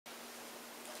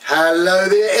Hello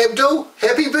there, Abdul.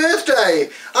 Happy birthday.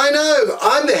 I know,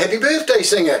 I'm the Happy Birthday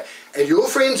Singer. And your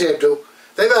friends, Abdul,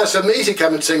 they've asked for me to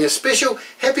come and sing a special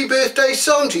happy birthday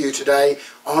song to you today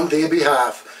on their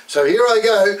behalf. So here I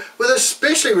go with a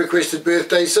specially requested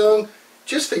birthday song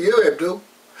just for you, Abdul.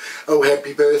 Oh,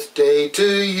 happy birthday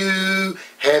to you,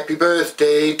 happy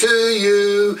birthday to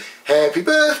you, happy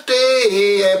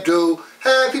birthday, Abdul,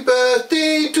 happy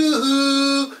birthday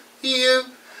to you.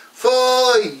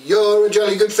 For you're a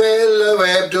jolly good fellow,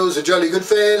 Abdul's a jolly good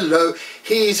fellow,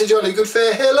 he's a jolly good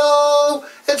fellow,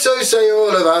 and so say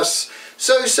all of us,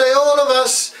 so say all of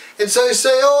us, and so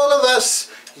say all of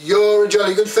us. You're a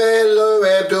jolly good fellow,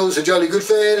 Abdul's a jolly good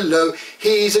fellow,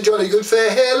 he's a jolly good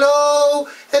fellow,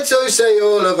 and so say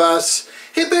all of us.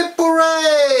 Hip hip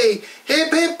hooray,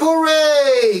 hip hip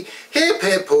hooray, hip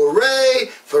hip hooray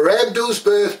for Abdul's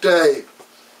birthday.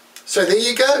 So there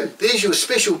you go, there's your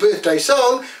special birthday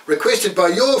song requested by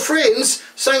your friends,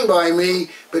 sung by me,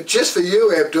 but just for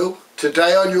you, Abdul,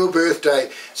 today on your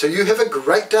birthday. So you have a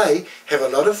great day, have a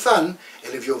lot of fun,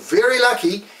 and if you're very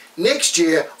lucky, next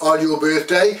year on your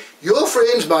birthday, your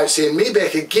friends might send me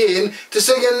back again to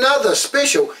sing another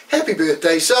special happy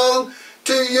birthday song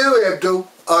to you, Abdul,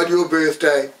 on your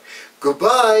birthday.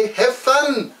 Goodbye, have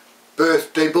fun,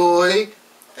 birthday boy.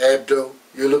 Abdul,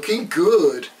 you're looking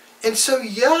good and so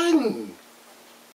young.